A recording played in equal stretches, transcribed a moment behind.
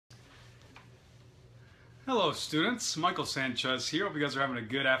Hello students, Michael Sanchez here. Hope you guys are having a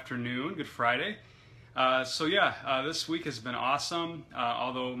good afternoon, good Friday. This week has been awesome.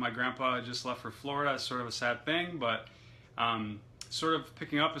 Although my grandpa just left for Florida, it's sort of a sad thing, but sort of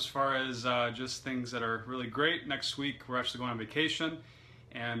picking up as far as just things that are really great. Next week we're actually going on vacation,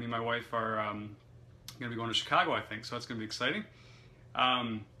 and me and my wife are going to be going to Chicago, I think, so it's going to be exciting.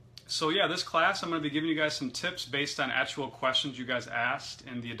 This class I'm going to be giving you guys some tips based on actual questions you guys asked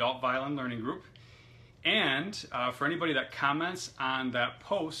in the Adult Violin Learning Group. And for anybody that comments on that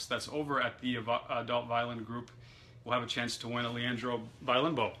post that's over at the Adult Violin Group, we'll have a chance to win a Leandro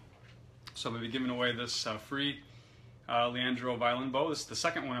violin bow. So I'm going to be giving away this free Leandro violin bow. This is the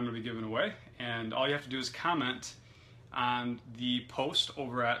second one I'm going to be giving away. And all you have to do is comment on the post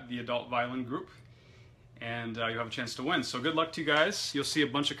over at the Adult Violin Group, and you'll have a chance to win. So good luck to you guys. You'll see a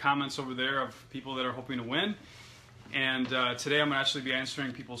bunch of comments over there of people that are hoping to win. And today I'm going to actually be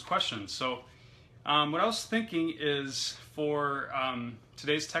answering people's questions. So what I was thinking is for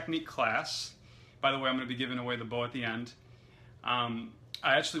today's technique class, by the way, I'm going to be giving away the bow at the end. I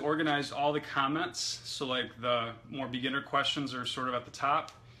actually organized all the comments, so like the more beginner questions are sort of at the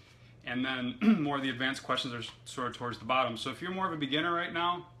top, and then more of the advanced questions are sort of towards the bottom. So if you're more of a beginner right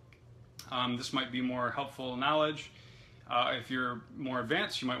now, this might be more helpful knowledge. If you're more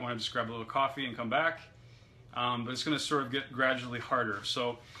advanced, you might want to just grab a little coffee and come back. But it's going to sort of get gradually harder.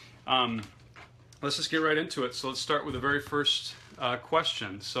 So let's just get right into it. So let's start with the very first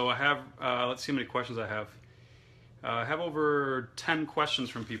question. So I have, let's see how many questions I have. I have over 10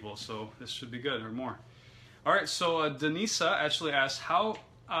 questions from people, so this should be good, or more. All right, so Denisa actually asked, how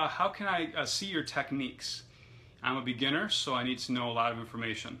can I see your techniques? I'm a beginner, so I need to know a lot of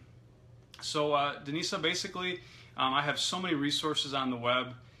information. So Denisa, basically, I have so many resources on the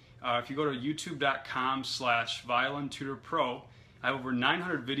web. If you go to youtube.com/violintutorpro, I have over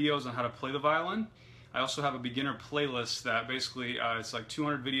 900 videos on how to play the violin. I also have a beginner playlist that basically it's like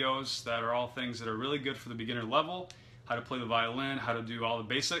 200 videos that are all things that are really good for the beginner level, how to play the violin, how to do all the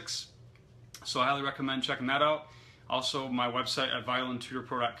basics. So I highly recommend checking that out. Also, my website at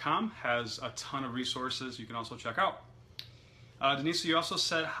violintutorpro.com has a ton of resources you can also check out. Denise, you also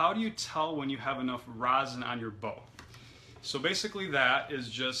said, how do you tell when you have enough rosin on your bow? So basically that is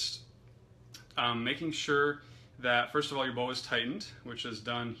just making sure that first of all your bow is tightened, which is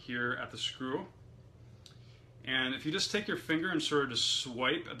done here at the screw. And if you just take your finger and sort of just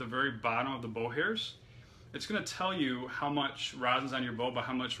swipe at the very bottom of the bow hairs, it's going to tell you how much rosin's on your bow by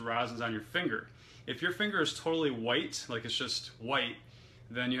how much rosin's on your finger. If your finger is totally white, like it's just white,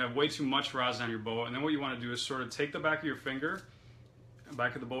 then you have way too much rosin on your bow. And then what you want to do is sort of take the back of your finger,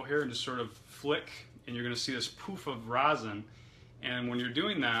 back of the bow hair, and just sort of flick, and you're going to see this poof of rosin. And when you're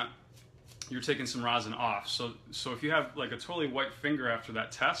doing that, you're taking some rosin off. So if you have like a totally white finger after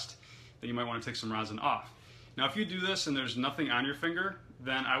that test, then you might want to take some rosin off. Now if you do this and there's nothing on your finger,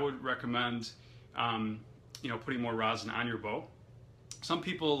 then I would recommend putting more rosin on your bow. Some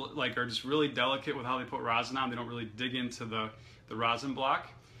people are just really delicate with how they put rosin on. They don't really dig into the rosin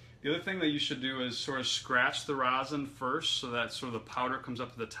block. The other thing that you should do is sort of scratch the rosin first so that sort of the powder comes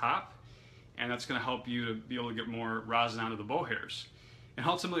up to the top, and that's going to help you to be able to get more rosin onto the bow hairs. And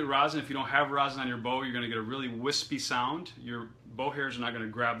ultimately rosin, if you don't have rosin on your bow, you're going to get a really wispy sound. Your bow hairs are not going to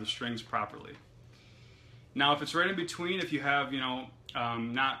grab the strings properly. Now if it's right in between, if you have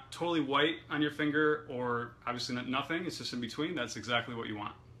not totally white on your finger or obviously nothing, it's just in between, that's exactly what you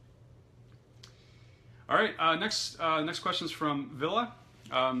want. All right, next question is from Villa.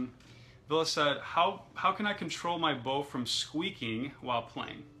 Villa said, how can I control my bow from squeaking while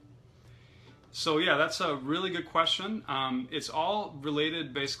playing? So yeah, that's a really good question. It's all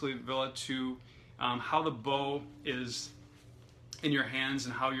related basically, Villa, to how the bow is in your hands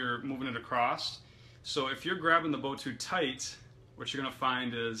and how you're moving it across. So if you're grabbing the bow too tight, what you're going to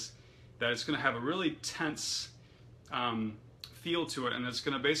find is that it's going to have a really tense feel to it, and it's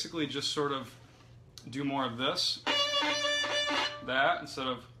going to basically just sort of do more of this, that, instead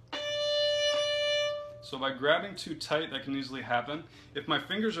of... So by grabbing too tight, that can easily happen. If my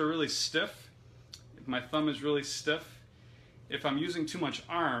fingers are really stiff, if my thumb is really stiff, if I'm using too much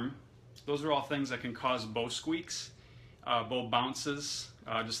arm, those are all things that can cause bow squeaks, bow bounces,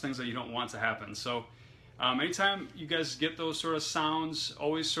 just things that you don't want to happen. So anytime you guys get those sort of sounds,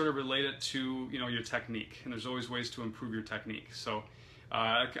 always sort of relate it to your technique, and there's always ways to improve your technique. So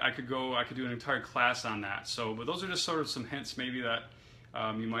I could do an entire class on that. So, but those are just sort of some hints maybe that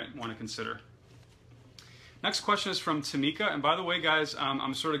you might want to consider. Next question is from Tamika, and by the way guys,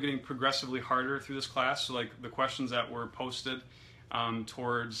 I'm sort of getting progressively harder through this class, so like the questions that were posted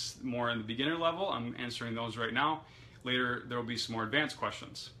towards more in the beginner level, I'm answering those right now. Later there will be some more advanced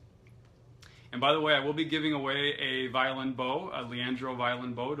questions. And by the way, I will be giving away a violin bow, a Leandro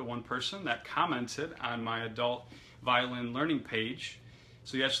violin bow, to one person that commented on my adult violin learning page.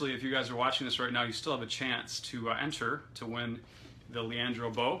 So you actually, if you guys are watching this right now, you still have a chance to enter to win the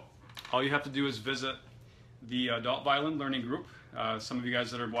Leandro bow. All you have to do is visit the adult violin learning group. Some of you guys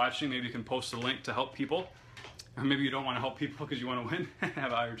that are watching, maybe you can post a link to help people. Or maybe you don't want to help people because you want to win,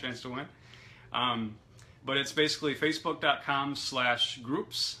 have a higher chance to win. But it's basically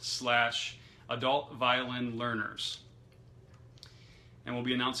facebook.com/groups/adult violin learners. And we'll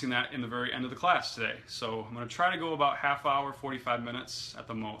be announcing that in the very end of the class today. So I'm going to try to go about half hour, 45 minutes at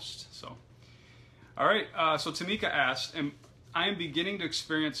the most. So, all right, so Tamika asked, I am beginning to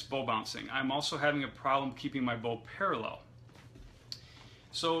experience bow bouncing. I'm also having a problem keeping my bow parallel.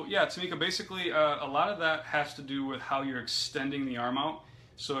 So yeah, Tamika, basically a lot of that has to do with how you're extending the arm out.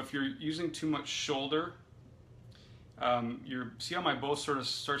 So if you're using too much shoulder, see how my bow sort of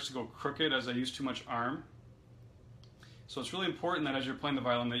starts to go crooked as I use too much arm? So it's really important that as you're playing the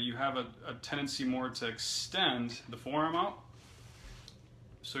violin that you have a tendency more to extend the forearm out.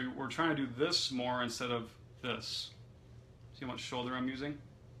 So we're trying to do this more instead of this. See how much shoulder I'm using?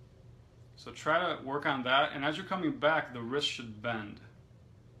 So try to work on that, and as you're coming back, the wrist should bend.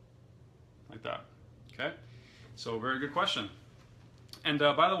 Like that, okay? So very good question. And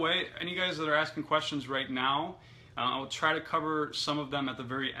by the way, any guys that are asking questions right now, I'll try to cover some of them at the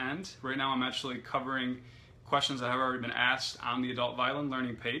very end. Right now I'm actually covering questions that have already been asked on the adult violin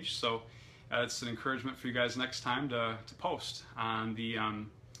learning page. So it's an encouragement for you guys next time to post on the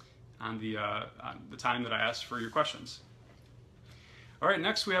time that I asked for your questions. All right,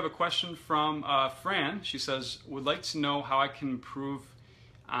 next we have a question from Fran. She says, would like to know how I can improve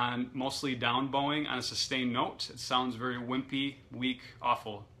on mostly down bowing on a sustained note. It sounds very wimpy, weak,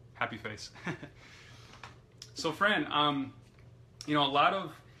 awful. Happy face. So Fran, you know, a lot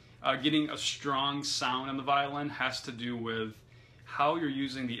of getting a strong sound on the violin has to do with how you're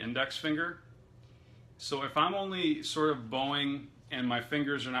using the index finger. So if I'm only sort of bowing and my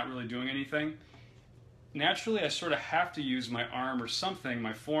fingers are not really doing anything, naturally I sort of have to use my arm or something,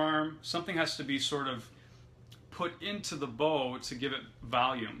 my forearm, something has to be sort of put into the bow to give it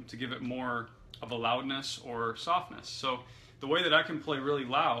volume, to give it more of a loudness or softness. So the way that I can play really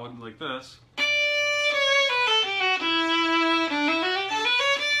loud like this,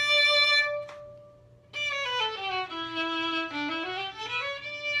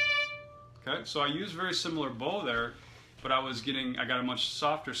 okay, so I use very similar bow there, but I got a much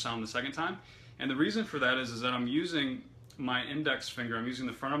softer sound the second time. And the reason for that is that I'm using my index finger, I'm using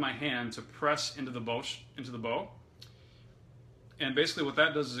the front of my hand to press into the bow. And basically what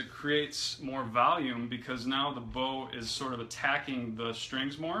that does is it creates more volume because now the bow is sort of attacking the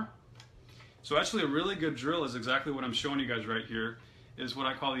strings more. So actually a really good drill is exactly what I'm showing you guys right here, is what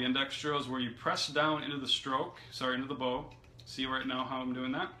I call the index drill, is where you press down into the stroke, into the bow. See right now how I'm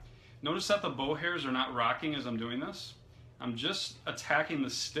doing that? Notice that the bow hairs are not rocking as I'm doing this. I'm just attacking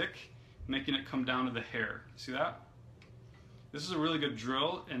the stick, making it come down to the hair. See that? This is a really good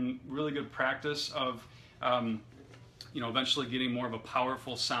drill and really good practice of eventually getting more of a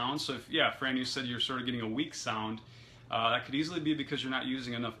powerful sound. So if, yeah, Fran, you said you're sort of getting a weak sound, that could easily be because you're not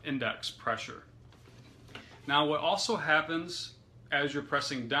using enough index pressure. Now what also happens as you're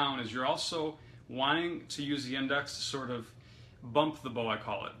pressing down is you're also wanting to use the index to sort of bump the bow, I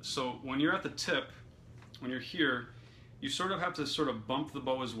call it. So when you're at the tip, when you're here, you sort of have to sort of bump the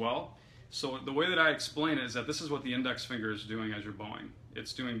bow as well. So the way that I explain it is that this is what the index finger is doing as you're bowing.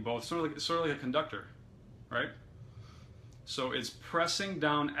 It's doing both, sort of like a conductor, right? So it's pressing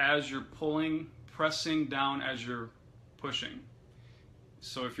down as you're pulling, pressing down as you're pushing.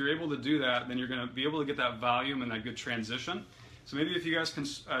 So if you're able to do that, then you're going to be able to get that volume and that good transition. So maybe if you guys can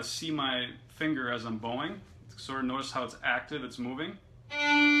see my finger as I'm bowing, sort of notice how it's active, it's moving.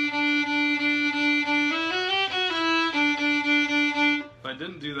 If I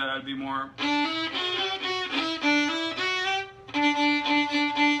didn't do that, I'd be more.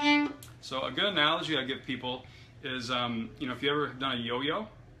 So a good analogy I give people is, if you ever have done a yo-yo,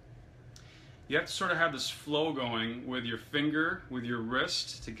 you have to sort of have this flow going with your finger, with your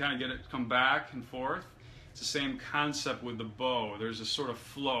wrist, to kind of get it come back and forth. It's the same concept with the bow. There's a sort of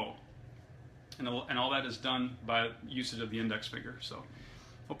flow. And all that is done by usage of the index finger. So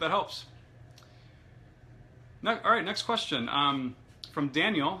hope that helps. All right, next question. From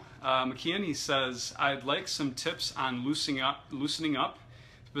Daniel McKeon, he says, I'd like some tips on loosening up,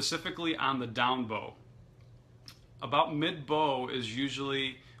 specifically on the down bow. About mid bow is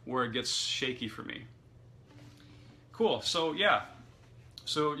usually where it gets shaky for me. Cool, so yeah.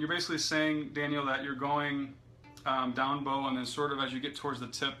 So you're basically saying, Daniel, that you're going down bow and then sort of as you get towards the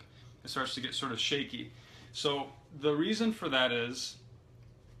tip, it starts to get sort of shaky. So the reason for that is,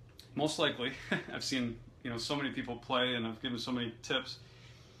 most likely, I've seen so many people play and I've given so many tips,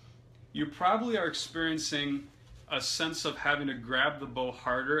 you probably are experiencing a sense of having to grab the bow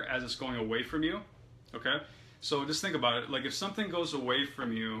harder as it's going away from you, okay? So just think about it, like if something goes away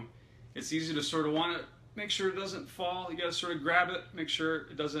from you, it's easy to sort of want to make sure it doesn't fall. You got to sort of grab it, make sure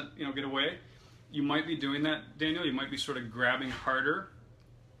it doesn't get away. You might be doing that, Daniel. You might be sort of grabbing harder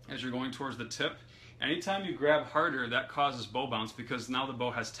as you're going towards the tip. Anytime you grab harder, that causes bow bounce because now the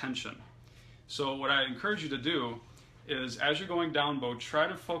bow has tension. So what I encourage you to do is, as you're going down bow, try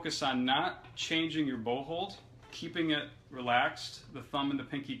to focus on not changing your bow hold, keeping it relaxed, the thumb and the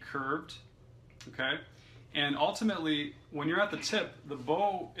pinky curved, okay? And ultimately, when you're at the tip, the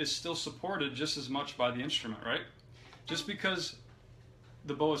bow is still supported just as much by the instrument, right? Just because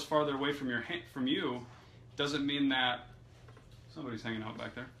the bow is farther away from you doesn't mean that somebody's hanging out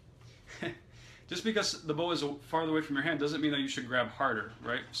back there. Just because the bow is farther away from your hand doesn't mean that you should grab harder,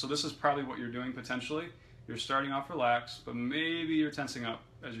 right? So this is probably what you're doing potentially. You're starting off relaxed, but maybe you're tensing up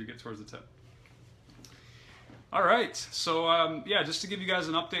as you get towards the tip. All right, so yeah, just to give you guys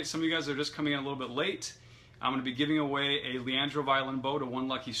an update, some of you guys are just coming in a little bit late. I'm going to be giving away a Leandro violin bow to one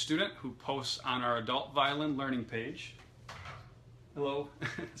lucky student who posts on our adult violin learning page. Hello,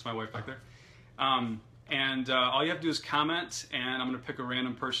 that's my wife back there. All you have to do is comment, and I'm going to pick a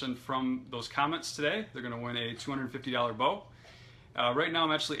random person from those comments today. They're going to win a $250 bow. Right now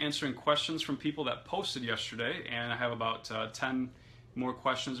I'm actually answering questions from people that posted yesterday, and I have about 10 more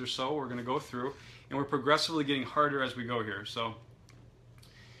questions or so we're going to go through, and we're progressively getting harder as we go here. So,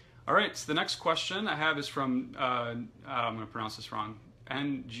 all right, so the next question I have is from, I'm going to pronounce this wrong,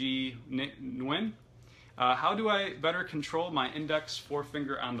 Ng Nguyen. How do I better control my index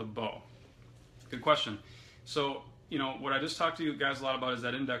forefinger on the bow? Good question. So, what I just talked to you guys a lot about is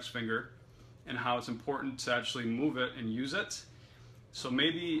that index finger and how it's important to actually move it and use it. So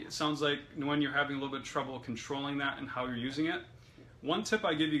maybe it sounds like when you're having a little bit of trouble controlling that and how you're using it. One tip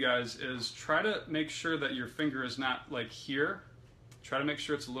I give you guys is try to make sure that your finger is not like here. Try to make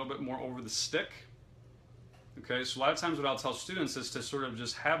sure it's a little bit more over the stick. Okay, so a lot of times what I'll tell students is to sort of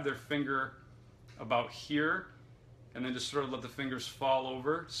just have their finger about here and then just sort of let the fingers fall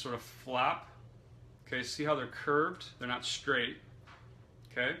over, sort of flop. Okay, see how they're curved? They're not straight.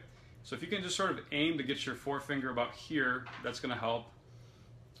 Okay, so if you can just sort of aim to get your forefinger about here, that's going to help.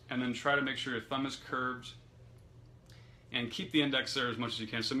 And then try to make sure your thumb is curved and keep the index there as much as you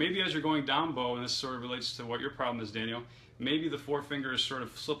can. So maybe as you're going down bow, and this sort of relates to what your problem is, Daniel, maybe the forefinger is sort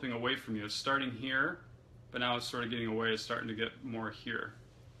of slipping away from you. It's starting here, but now it's sort of getting away. It's starting to get more here.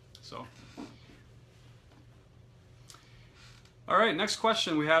 So, all right, next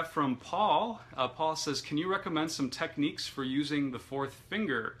question we have from Paul. Paul says, can you recommend some techniques for using the fourth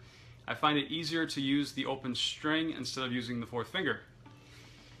finger? I find it easier to use the open string instead of using the fourth finger.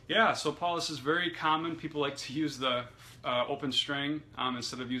 Yeah, so Paul, this is very common. People like to use the open string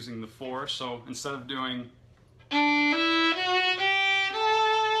instead of using the four. So instead of doing,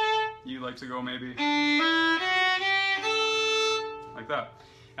 you like to go maybe like that.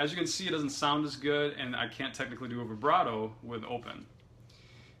 As you can see, it doesn't sound as good, and I can't technically do a vibrato with open.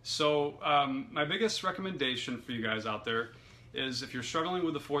 So my biggest recommendation for you guys out there is, if you're struggling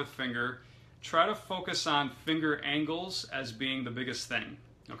with the fourth finger, try to focus on finger angles as being the biggest thing.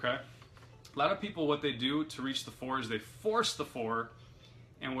 Okay? A lot of people, what they do to reach the four is they force the four,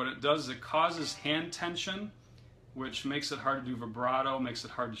 and what it does is it causes hand tension, which makes it hard to do vibrato, makes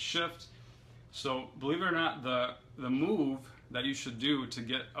it hard to shift. So believe it or not, the move that you should do to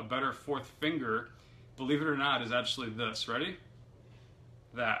get a better fourth finger, believe it or not, is actually this. Ready?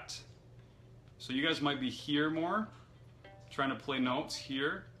 That. So you guys might be here more, trying to play notes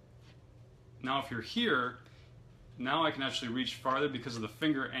here. Now if you're here, now I can actually reach farther because of the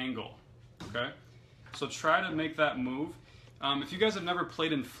finger angle. Okay? So try to make that move. If you guys have never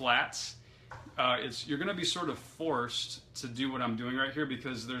played in flats, you're going to be sort of forced to do what I'm doing right here,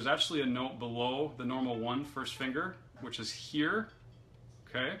 because there's actually a note below the normal one first finger, which is here.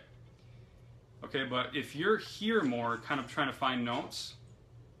 Okay? Okay, but if you're here more, kind of trying to find notes,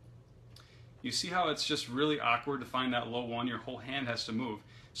 you see how it's just really awkward to find that low one? Your whole hand has to move.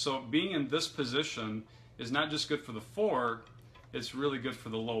 So being in this position is not just good for the four, it's really good for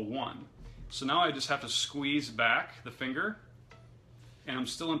the low one. So now I just have to squeeze back the finger, and I'm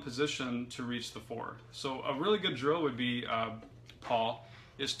still in position to reach the four. So a really good drill would be, Paul,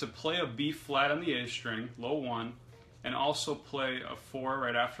 is to play a B flat on the A string, low one, and also play a four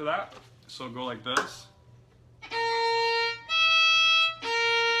right after that. So go like this.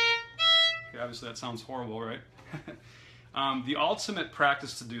 Okay, obviously that sounds horrible, right? The ultimate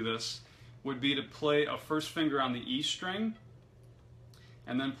practice to do this would be to play a first finger on the E string,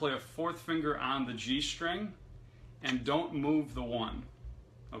 and then play a fourth finger on the G string, and don't move the 1.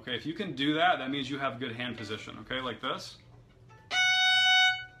 Okay, if you can do that, that means you have good hand position, okay, like this.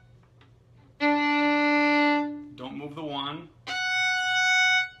 Don't move the 1.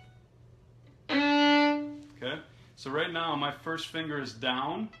 Okay, so right now my first finger is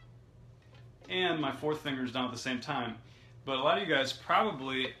down, and my fourth finger is down at the same time. But a lot of you guys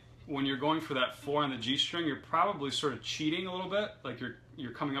probably, when you're going for that 4 on the G string, you're probably sort of cheating a little bit, like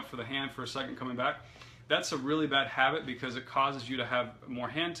you're coming up for the hand for a second, coming back. That's a really bad habit because it causes you to have more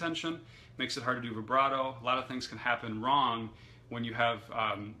hand tension, makes it hard to do vibrato. A lot of things can happen wrong when you have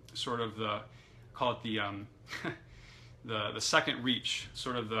sort of call it the second reach,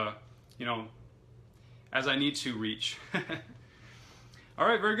 sort of the, you know, as I need to reach. All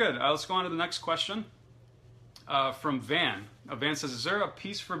right, very good. Let's go on to the next question. From Van. Van says, is there a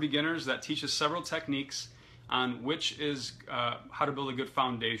piece for beginners that teaches several techniques on which is how to build a good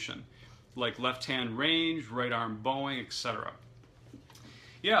foundation, like left hand range, right arm bowing, etc.?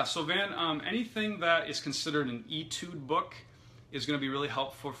 Yeah, so Van, anything that is considered an etude book is going to be really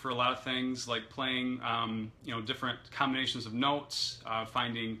helpful for a lot of things, like playing you know, different combinations of notes,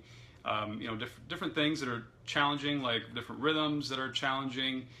 finding you know, different things that are challenging, like different rhythms that are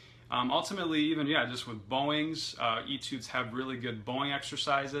challenging. Ultimately, even, yeah, just with bowings, etudes have really good bowing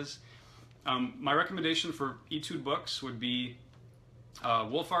exercises. My recommendation for etude books would be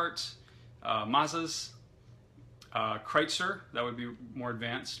Wolfart, Mazes, Kreutzer. That would be more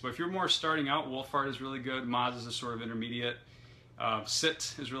advanced. But if you're more starting out, Wolfart is really good. Mazes is sort of intermediate.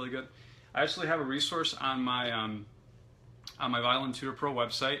 Sit is really good. I actually have a resource on my Violin Tutor Pro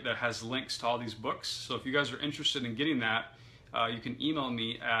website that has links to all these books. So if you guys are interested in getting that, you can email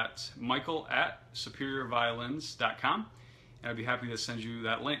me at michael@superiorviolins.com, and I'd be happy to send you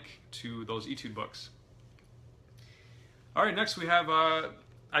that link to those etude books. All right, next we have,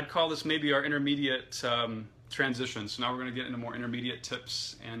 I'd call this maybe our intermediate transition. So now we're going to get into more intermediate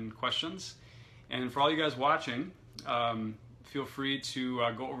tips and questions. And for all you guys watching, feel free to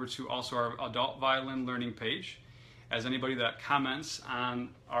go over to also our adult violin learning page, as anybody that comments on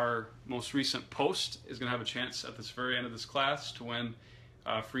our most recent post is going to have a chance at this very end of this class to win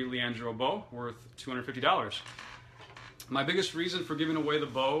a free Leandro bow worth $250. My biggest reason for giving away the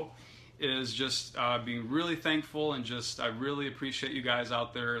bow is just being really thankful, and just I really appreciate you guys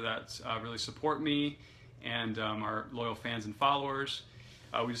out there that really support me and our loyal fans and followers.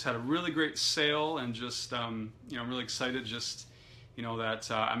 We just had a really great sale, and just you know, I'm really excited just, you know,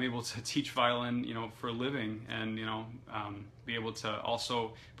 that I'm able to teach violin, you know, for a living, and, you know, be able to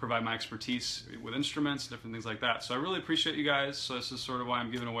also provide my expertise with instruments, different things like that. So I really appreciate you guys. So this is sort of why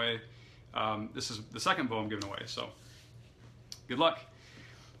I'm giving away, this is the second bow I'm giving away. So good luck.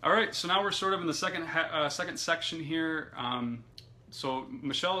 All right, so now we're sort of in the second section here. So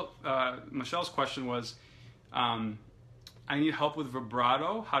Michelle's question was, I need help with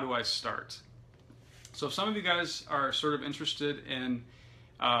vibrato. How do I start? So if some of you guys are sort of interested in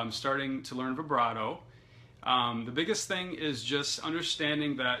starting to learn vibrato, the biggest thing is just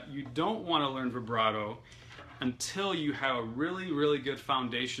understanding that you don't want to learn vibrato until you have a really, really good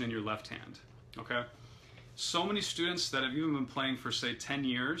foundation in your left hand, okay? So many students that have even been playing for, say, 10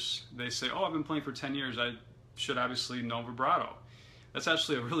 years, they say, oh, I've been playing for 10 years, I should obviously know vibrato. That's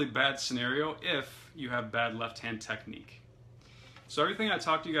actually a really bad scenario if you have bad left hand technique. So everything I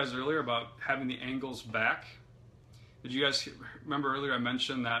talked to you guys earlier about having the angles back, did you guys remember earlier I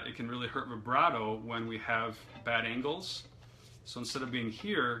mentioned that it can really hurt vibrato when we have bad angles? So instead of being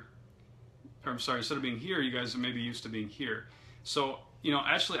here, or I'm sorry, instead of being here, you guys are maybe used to being here. So, you know,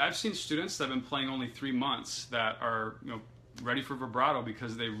 actually I've seen students that have been playing only 3 months that are, you know, ready for vibrato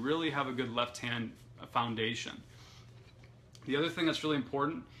because they really have a good left hand foundation. The other thing that's really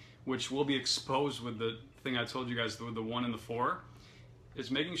important, which will be exposed with the thing I told you guys, with the 1 and the 4, is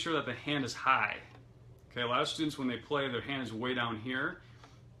making sure that the hand is high. Okay, a lot of students when they play, their hand is way down here.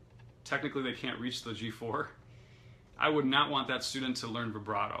 Technically they can't reach the G4. I would not want that student to learn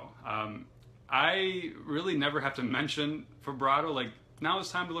vibrato. I really never have to mention vibrato, like now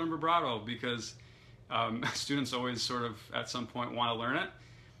it's time to learn vibrato, because students always sort of at some point want to learn it.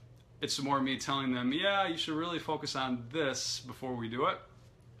 It's more me telling them, yeah, you should really focus on this before we do it,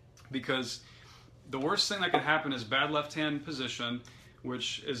 because the worst thing that can happen is bad left hand position,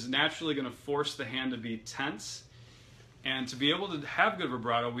 which is naturally going to force the hand to be tense. And to be able to have good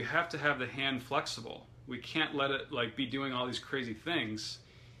vibrato, we have to have the hand flexible. We can't let it like be doing all these crazy things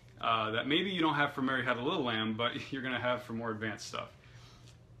that maybe you don't have for Mary Had a Little Lamb, but you're going to have for more advanced stuff.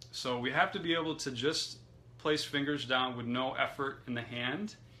 So we have to be able to just place fingers down with no effort in the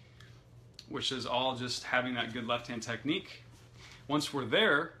hand, which is all just having that good left hand technique. Once we're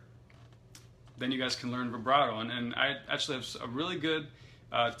there, then you guys can learn vibrato. And I actually have a really good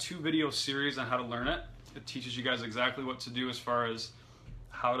 2-video series on how to learn it. It teaches you guys exactly what to do as far as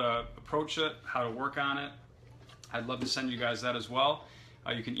how to approach it, how to work on it. I'd love to send you guys that as well.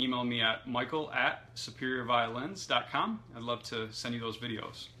 You can email me at michael@superiorviolins.com. I'd love to send you those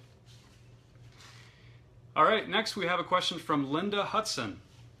videos. All right, next we have a question from Linda Hudson.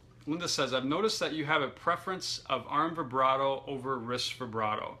 Linda says, I've noticed that you have a preference of arm vibrato over wrist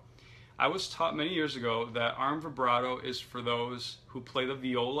vibrato. I was taught many years ago that arm vibrato is for those who play the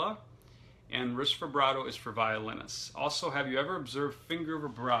viola and wrist vibrato is for violinists. Also, have you ever observed finger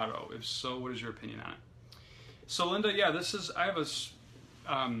vibrato? If so, what is your opinion on it? So Linda, yeah, I have a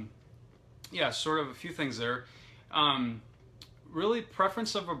sort of a few things there. Really,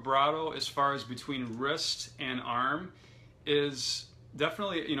 preference of vibrato as far as between wrist and arm is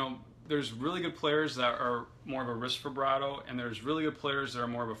definitely, there's really good players that are more of a wrist vibrato, and there's really good players that are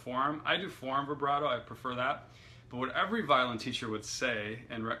more of a forearm. I do forearm vibrato, I prefer that. But what every violin teacher would say,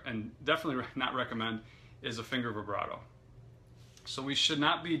 and definitely not recommend, is a finger vibrato. So we should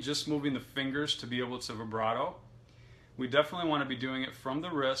not be just moving the fingers to be able to vibrato. We definitely want to be doing it from the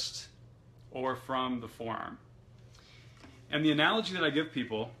wrist or from the forearm. And the analogy that I give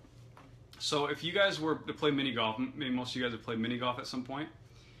people, so if you guys were to play mini golf, maybe most of you guys have played mini golf at some point,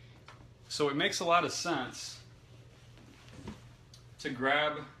 so it makes a lot of sense to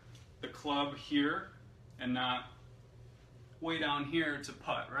grab the club here and not way down here to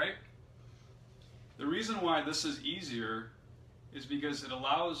putt, right? The reason why this is easier is because it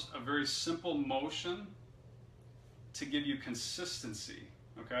allows a very simple motion to give you consistency,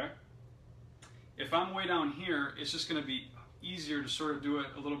 okay? If I'm way down here, it's just going to be easier to sort of do it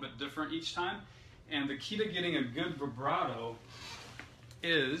a little bit different each time. And the key to getting a good vibrato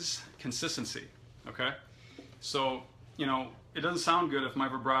is consistency, okay? So, it doesn't sound good if my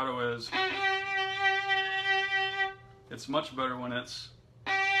vibrato is... It's much better when it's...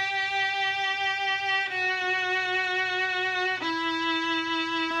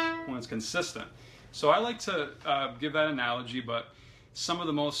 when it's consistent. So I like to give that analogy, but some of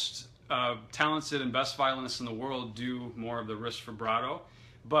the most talented and best violinists in the world do more of the wrist vibrato,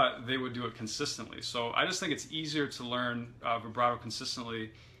 but they would do it consistently. So I just think it's easier to learn vibrato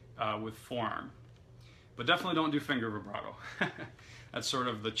consistently with forearm. But definitely don't do finger vibrato. That's sort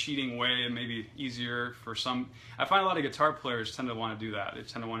of the cheating way, and maybe easier for some. I find a lot of guitar players tend to want to do that. They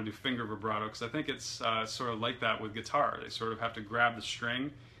tend to want to do finger vibrato because I think it's sort of like that with guitar. They sort of have to grab the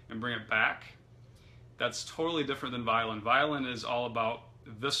string and bring it back. That's totally different than violin. Violin is all about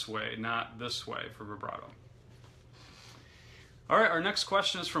this way, not this way for vibrato. All right, our next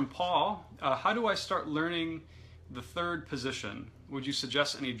question is from Paul. How do I start learning the third position? Would you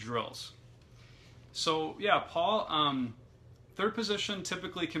suggest any drills? So yeah, Paul, third position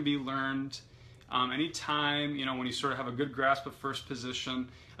typically can be learned anytime, when you sort of have a good grasp of first position.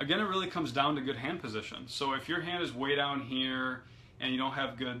 Again, it really comes down to good hand position. So if your hand is way down here and you don't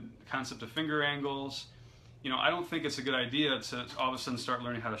have good concept of finger angles, I don't think it's a good idea to all of a sudden start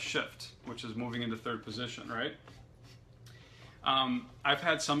learning how to shift, which is moving into third position, right? I've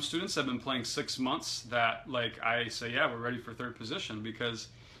had some students that have been playing 6 months that, I say, yeah, we're ready for third position because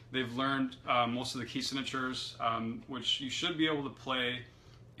they've learned most of the key signatures, which you should be able to play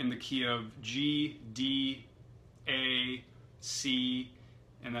in the key of G, D, A, C,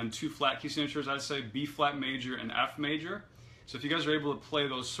 and then 2 flat key signatures, I'd say B flat major and F major. So if you guys are able to play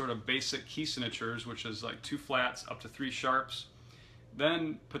those sort of basic key signatures, which is like 2 flats up to 3 sharps,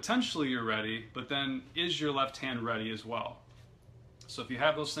 then potentially you're ready, but then is your left hand ready as well? So if you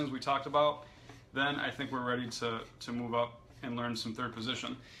have those things we talked about, then I think we're ready to move up and learn some third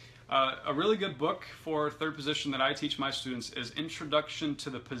position. A really good book for third position that I teach my students is Introduction to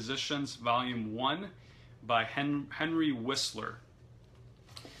the Positions, Volume 1 by Henry Whistler.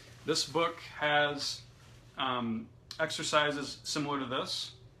 This book has exercises similar to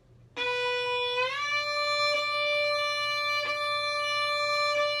this.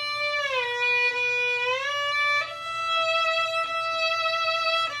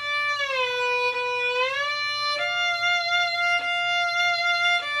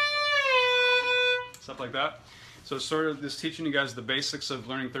 Stuff like that. So it's sort of just teaching you guys the basics of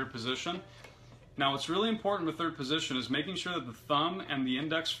learning third position. Now what's really important with third position is making sure that the thumb and the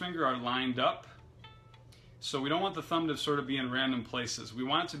index finger are lined up. So we don't want the thumb to sort of be in random places. We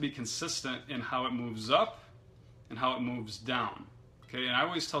want it to be consistent in how it moves up and how it moves down. Okay, and I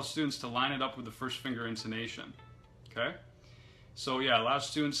always tell students to line it up with the first finger intonation. Okay, So yeah, a lot of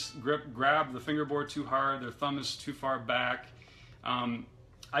students grab the fingerboard too hard, their thumb is too far back.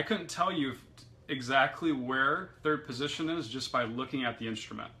 I couldn't tell you exactly where third position is just by looking at the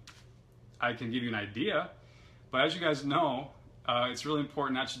instrument. I can give you an idea, but as you guys know, it's really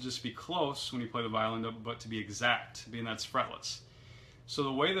important not to just be close when you play the violin, but to be exact, being that's fretless. So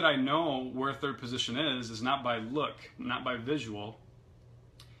the way that I know where third position is not by look, not by visual,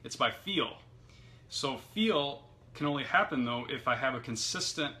 it's by feel. So feel can only happen though if I have a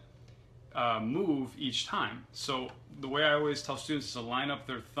consistent move each time. So the way I always tell students is to line up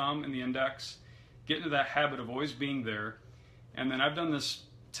their thumb and the index, get into that habit of always being there, and then I've done this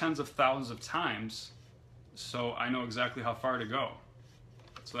tens of thousands of times, so I know exactly how far to go.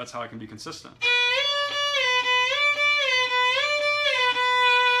 So that's how I can be consistent.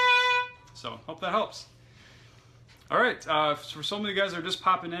 So hope that helps. All right, for some of you guys that are just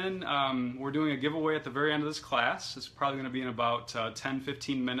popping in, we're doing a giveaway at the very end of this class. It's probably going to be in about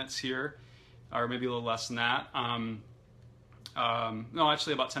 10-15 minutes here, or maybe a little less than that. No,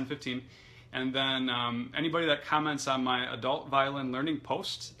 actually about 10-15. And then anybody that comments on my adult violin learning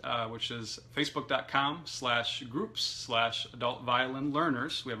post, which is facebook.com/groups/adult violin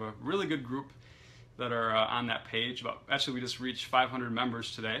learners. We have a really good group that are on that page. Actually, we just reached 500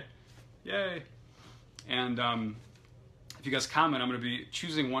 members today. Yay! And if you guys comment, I'm going to be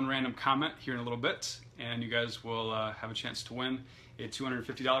choosing one random comment here in a little bit, and you guys will have a chance to win a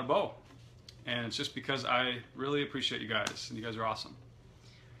 $250 bow. And it's just because I really appreciate you guys, and you guys are awesome.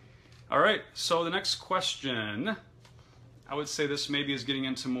 All right, so the next question, I would say this maybe is getting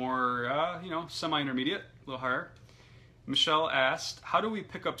into more, semi-intermediate, a little higher. Michelle asked, how do we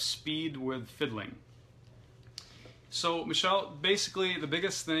pick up speed with fiddling? So Michelle, basically the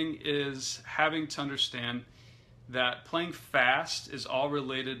biggest thing is having to understand that playing fast is all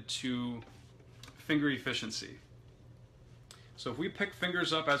related to finger efficiency. So if we pick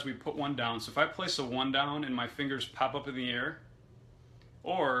fingers up as we put one down, so if I place a one down and my fingers pop up in the air,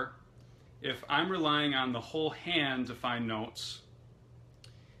 or if I'm relying on the whole hand to find notes,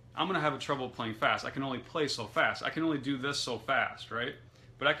 I'm going to have trouble playing fast. I can only play so fast. I can only do this so fast, right?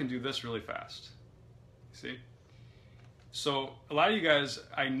 But I can do this really fast. See? So a lot of you guys,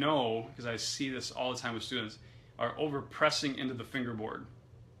 I know, because I see this all the time with students, are over-pressing into the fingerboard.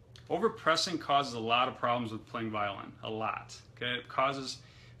 Over-pressing causes a lot of problems with playing violin, a lot. Okay? It causes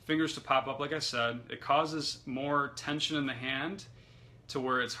fingers to pop up, like I said. It causes more tension in the hand to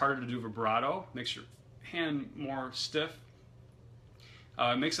where it's harder to do vibrato, makes your hand more stiff.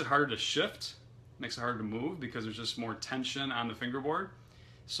 It makes it harder to shift, makes it harder to move because there's just more tension on the fingerboard.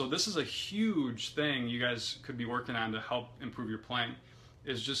 So this is a huge thing you guys could be working on to help improve your playing,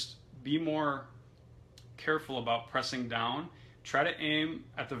 is just be more careful about pressing down. Try to aim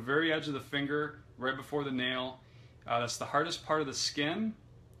at the very edge of the finger, right before the nail. That's the hardest part of the skin.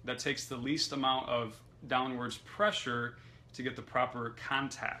 That takes the least amount of downwards pressure to get the proper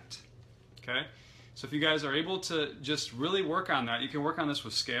contact. Okay? So if you guys are able to just really work on that, you can work on this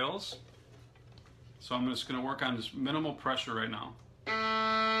with scales. So I'm just going to work on just minimal pressure right now.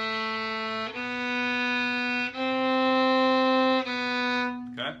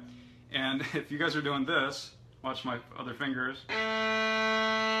 Okay? And if you guys are doing this, watch my other fingers.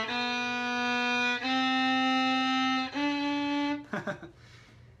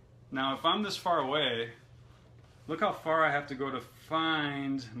 Now if I'm this far away, look how far I have to go to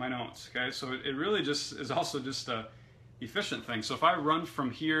find my notes, okay? So it really just is also just a efficient thing. So if I run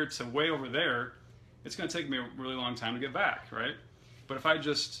from here to way over there, it's gonna take me a really long time to get back, right? But if I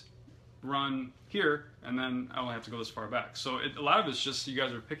just run here, and then I only have to go this far back. So a lot of it's just you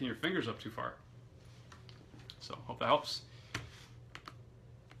guys are picking your fingers up too far. So hope that helps.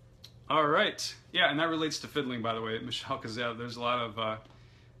 All right, yeah, and that relates to fiddling, by the way, Michelle, because yeah, there's a lot of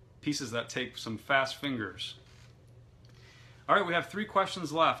pieces that take some fast fingers. All right, we have 3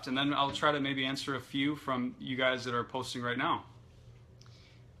 questions left, and then I'll try to maybe answer a few from you guys that are posting right now.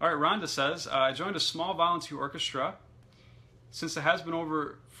 All right, Rhonda says, I joined a small volunteer orchestra. Since it has been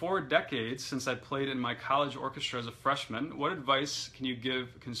over 4 decades since I played in my college orchestra as a freshman, what advice can you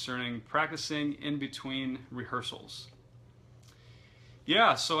give concerning practicing in between rehearsals?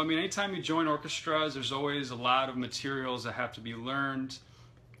 Yeah, so I mean, anytime you join orchestras, there's always a lot of materials that have to be learned,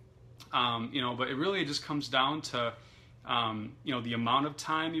 but it really just comes down to the amount of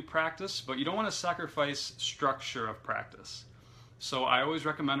time you practice, but you don't want to sacrifice structure of practice. So I always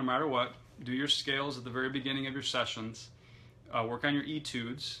recommend, no matter what, do your scales at the very beginning of your sessions, work on your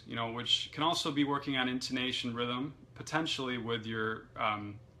etudes, which can also be working on intonation, rhythm, potentially with your,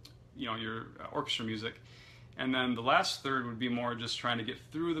 your orchestra music. And then the last third would be more just trying to get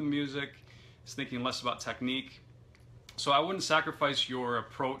through the music, just thinking less about technique. So I wouldn't sacrifice your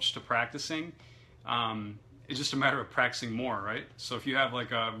approach to practicing. It's just a matter of practicing more, right? So if you have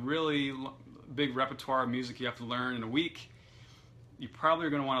like a really big repertoire of music you have to learn in a week, you probably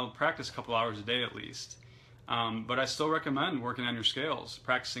are going to want to practice a couple hours a day at least. But I still recommend working on your scales,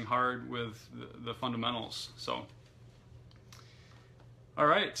 practicing hard with the fundamentals. So, all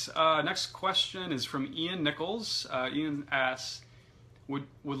right. Next question is from Ian Nichols. Ian asks, would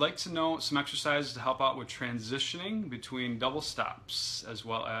like to know some exercises to help out with transitioning between double stops as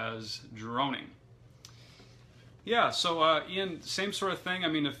well as droning. Yeah, so Ian, same sort of thing. I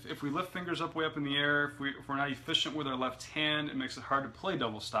mean, if we lift fingers up way up in the air, if we're not efficient with our left hand, it makes it hard to play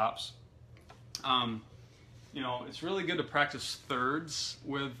double stops. You know, it's really good to practice thirds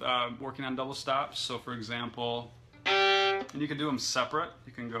with working on double stops. So for example, and you can do them separate.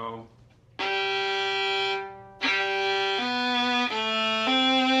 You can go,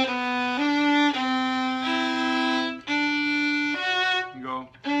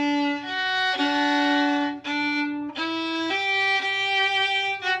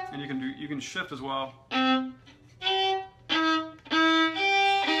 you can shift as well. A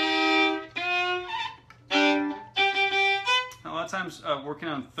lot of times working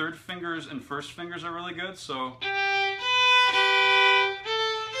on third fingers and first fingers are really good, so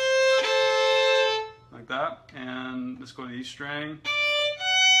like that, and let's go to the E string.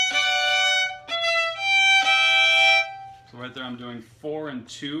 So right there I'm doing 4 and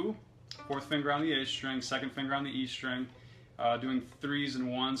 2, fourth finger on the A string, second finger on the E string. Doing 3s and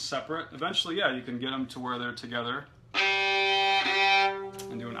 1s separate. Eventually, yeah, you can get them to where they're together.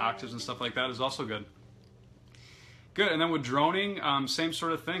 And doing octaves and stuff like that is also good. Good, and then with droning, same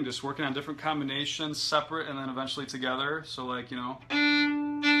sort of thing, just working on different combinations, separate and then eventually together. So like, you know.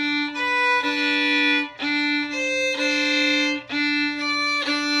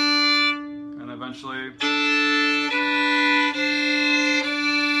 And eventually.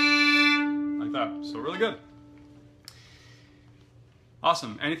 Like that, so really good.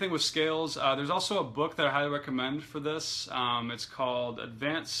 Awesome. Anything with scales. There's also a book that I highly recommend for this. It's called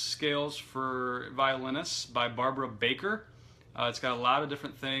Advanced Scales for Violinists by Barbara Baker. It's got a lot of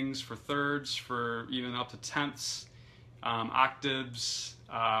different things for thirds, for even up to tenths, octaves,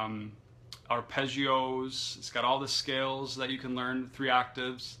 arpeggios. It's got all the scales that you can learn, 3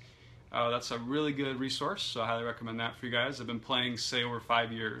 octaves. That's a really good resource, so I highly recommend that for you guys. I've been playing, say, over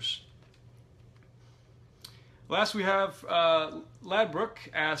 5 years. Last we have Ladbrook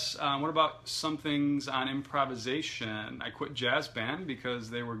asks, what about some things on improvisation? I quit jazz band because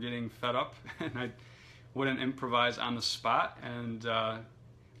they were getting fed up and I wouldn't improvise on the spot and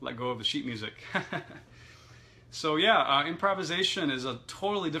let go of the sheet music. So yeah, improvisation is a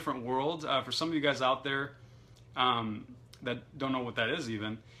totally different world. For some of you guys out there that don't know what that is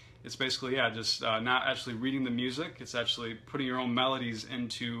even, it's basically, yeah, just not actually reading the music, it's actually putting your own melodies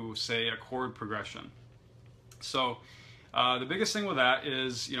into, say, a chord progression. So the biggest thing with that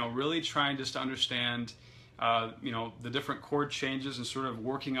is, you know, really trying just to understand, you know, the different chord changes and sort of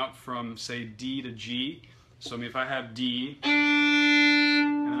working up from, say, D to G. So I mean, if I have D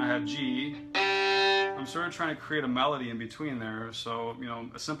and then I have G, I'm sort of trying to create a melody in between there. So, you know,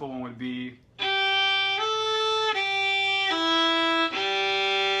 a simple one would be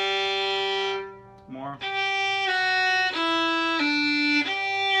more.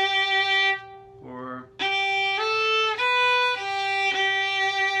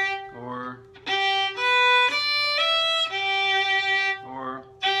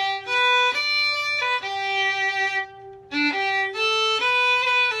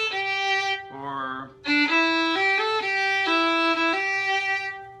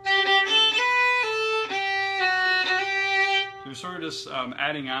 Sort of just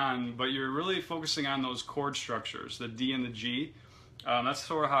adding on, but you're really focusing on those chord structures, the D and the G. That's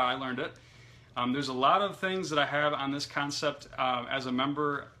sort of how I learned it. There's a lot of things that I have on this concept as a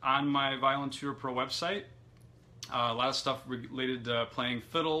member on my Violin Tutor Pro website. A lot of stuff related to playing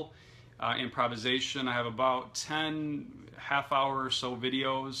fiddle, improvisation. I have about 10 half-hour or so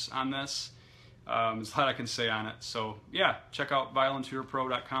videos on this. There's a lot I can say on it. So yeah, check out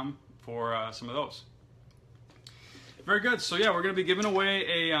violintutorpro.com for some of those. Very good. So yeah, we're going to be giving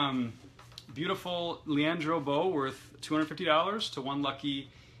away a beautiful Leandro bow worth $250 to one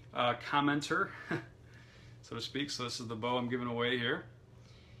lucky commenter, so to speak. So this is the bow I'm giving away here.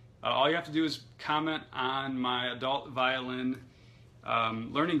 All you have to do is comment on my adult violin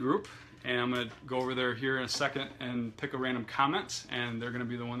learning group, and I'm going to go over there here in a second and pick a random comment, and they're going to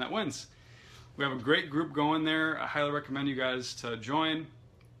be the one that wins. We have a great group going there. I highly recommend you guys to join.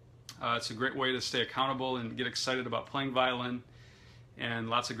 It's a great way to stay accountable and get excited about playing violin,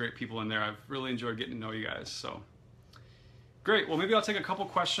 and lots of great people in there. I've really enjoyed getting to know you guys. So Great. Well, maybe I'll take a couple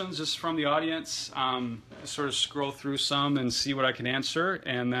questions just from the audience, sort of scroll through some and see what I can answer.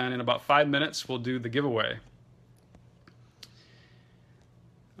 And then in about 5 minutes, we'll do the giveaway.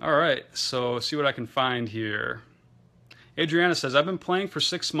 All right, so see what I can find here. Adriana says, I've been playing for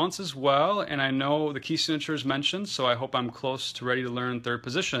 6 months as well, and I know the key signatures mentioned, so I hope I'm close to ready to learn third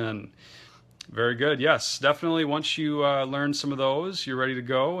position. Very good. Yes, definitely. Once you learn some of those, you're ready to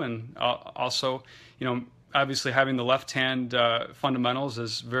go. And also, you know, obviously having the left hand fundamentals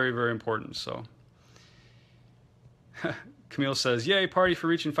is very, very important. So Camille says, yay, party for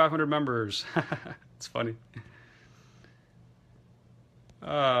reaching 500 members. It's funny.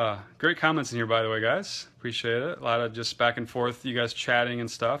 Great comments in here, by the way, guys. Appreciate it. A lot of just back and forth, you guys chatting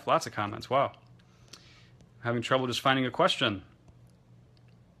and stuff. Lots of comments. Wow. Having trouble just finding a question.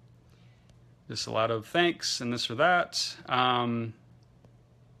 Just a lot of thanks and this or that. Let's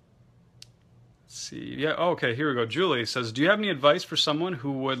see. Yeah. Oh, okay. Here we go. Julie says, "Do you have any advice for someone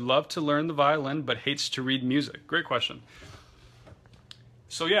who would love to learn the violin but hates to read music?" Great question.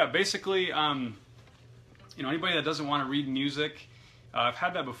 So yeah, basically, you know, anybody that doesn't want to read music, I've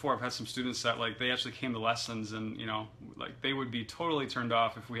had that before. I've had some students that like they actually came to lessons and you know like they would be totally turned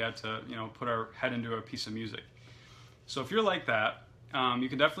off if we had to you know put our head into a piece of music. So if you're like that. You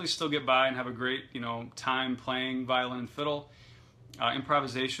can definitely still get by and have a great, you know, time playing violin and fiddle.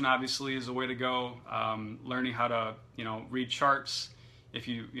 Improvisation obviously is a way to go. Learning how to, you know, read charts if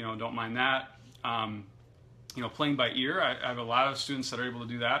you know, don't mind that. You know, playing by ear. I have a lot of students that are able to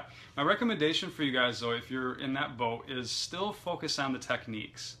do that. My recommendation for you guys, though, if you're in that boat, is still focus on the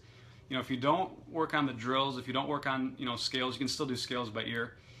techniques. You know, if you don't work on the drills, if you don't work on, you know, scales, you can still do scales by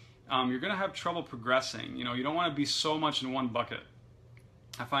ear. You're going to have trouble progressing. You know, you don't want to be so much in one bucket.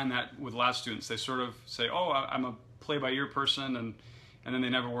 I find that with a lot of students, they sort of say, oh, I'm a play-by-ear person, and then they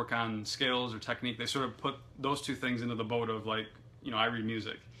never work on scales or technique. They sort of put those two things into the boat of like, you know, I read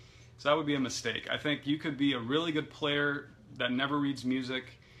music. So that would be a mistake. I think you could be a really good player that never reads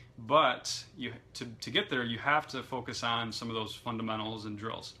music, but to get there, you have to focus on some of those fundamentals and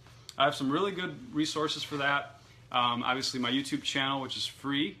drills. I have some really good resources for that. Obviously, my YouTube channel, which is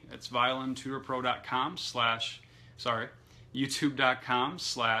free. It's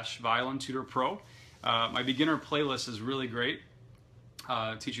violintutorpro.com/youtube.com/violintutorpro. My beginner playlist is really great.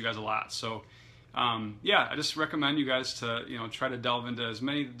 Teach you guys a lot. So yeah, I just recommend you guys to try to delve into as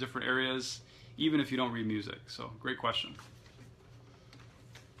many different areas, even if you don't read music. So great question.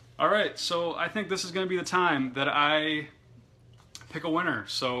 All right, so I think this is going to be the time that I pick a winner.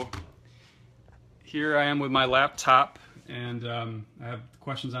 So here I am with my laptop, and I have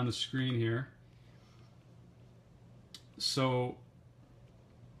questions on the screen here. So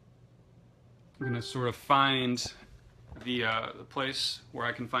I'm going to sort of find the place where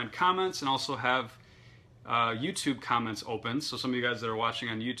I can find comments and also have YouTube comments open. So some of you guys that are watching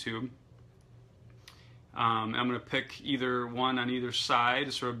on YouTube, I'm going to pick either one on either side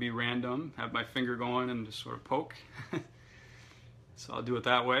to sort of be random, have my finger going and just sort of poke. So I'll do it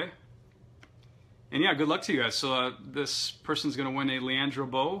that way. And yeah, good luck to you guys. So this person's going to win a Leandro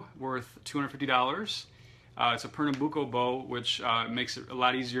bow worth $250. It's a Pernambuco bow, which makes it a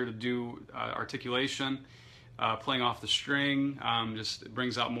lot easier to do articulation, playing off the string, just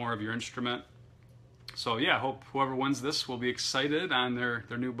brings out more of your instrument. So yeah, I hope whoever wins this will be excited on their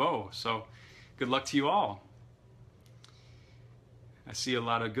new bow. So good luck to you all. I see a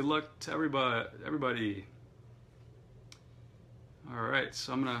lot of good luck to everybody. All right,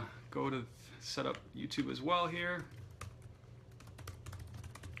 so I'm gonna go to set up YouTube as well here.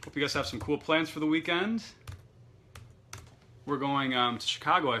 Hope you guys have some cool plans for the weekend. We're going to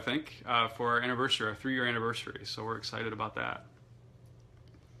Chicago, I think, for our anniversary, our 3-year anniversary. So we're excited about that.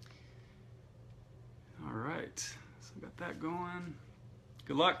 All right, so got that going.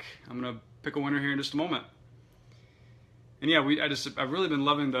 Good luck. I'm gonna pick a winner here in just a moment. And yeah, I've really been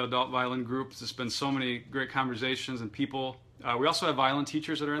loving the adult violin group. There's been so many great conversations and people. We also have violin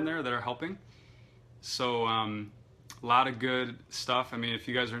teachers that are in there that are helping. So a lot of good stuff. I mean, if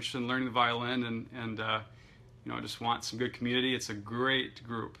you guys are interested in learning the violin and just want some good community, it's a great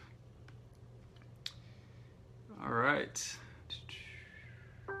group. All right.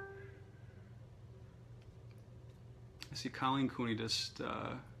 I see Colleen Cooney just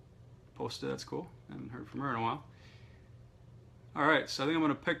posted. That's cool. I haven't heard from her in a while. All right, so I think I'm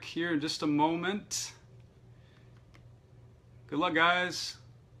going to pick here in just a moment. Good luck, guys.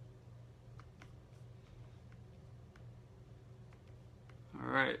 All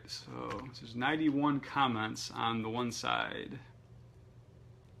right, so there's 91 comments on the one side.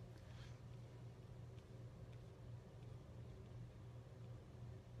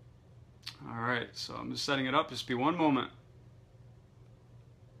 All right, so I'm just setting it up. Just be one moment.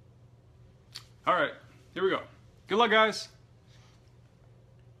 Good luck, guys.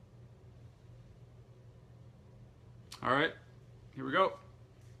 All right, here we go.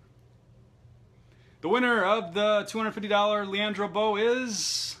 The winner of the $250 Leandro bow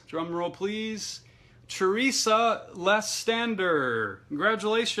is, drum roll please, Teresa Lestander.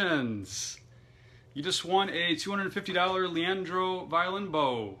 Congratulations. You just won a $250 Leandro violin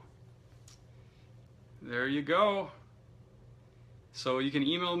bow. There you go. So you can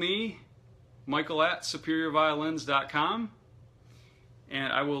email me, michael@superiorviolins.com,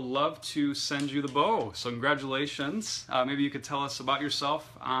 and I will love to send you the bow. So congratulations. Maybe you could tell us about yourself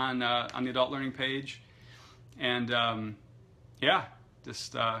on the Adult Learning page. And yeah,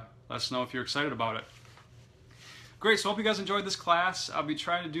 just let us know if you're excited about it. Great, so I hope you guys enjoyed this class. I'll be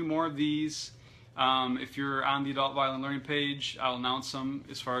trying to do more of these. If you're on the Adult Violin Learning page, I'll announce them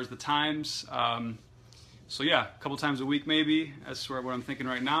as far as the times. So yeah, a couple times a week maybe. That's what I'm thinking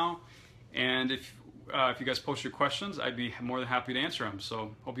right now. And if you guys post your questions, I'd be more than happy to answer them.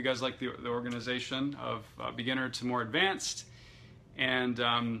 So hope you guys like the organization of beginner to more advanced. And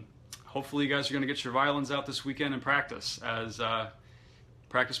hopefully you guys are going to get your violins out this weekend and practice, as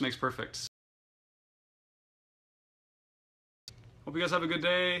practice makes perfect. Hope you guys have a good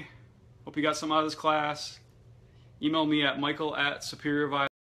day. Hope you got something out of this class. Email me at michael@superiorviolins.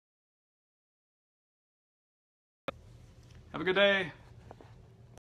 Have a good day.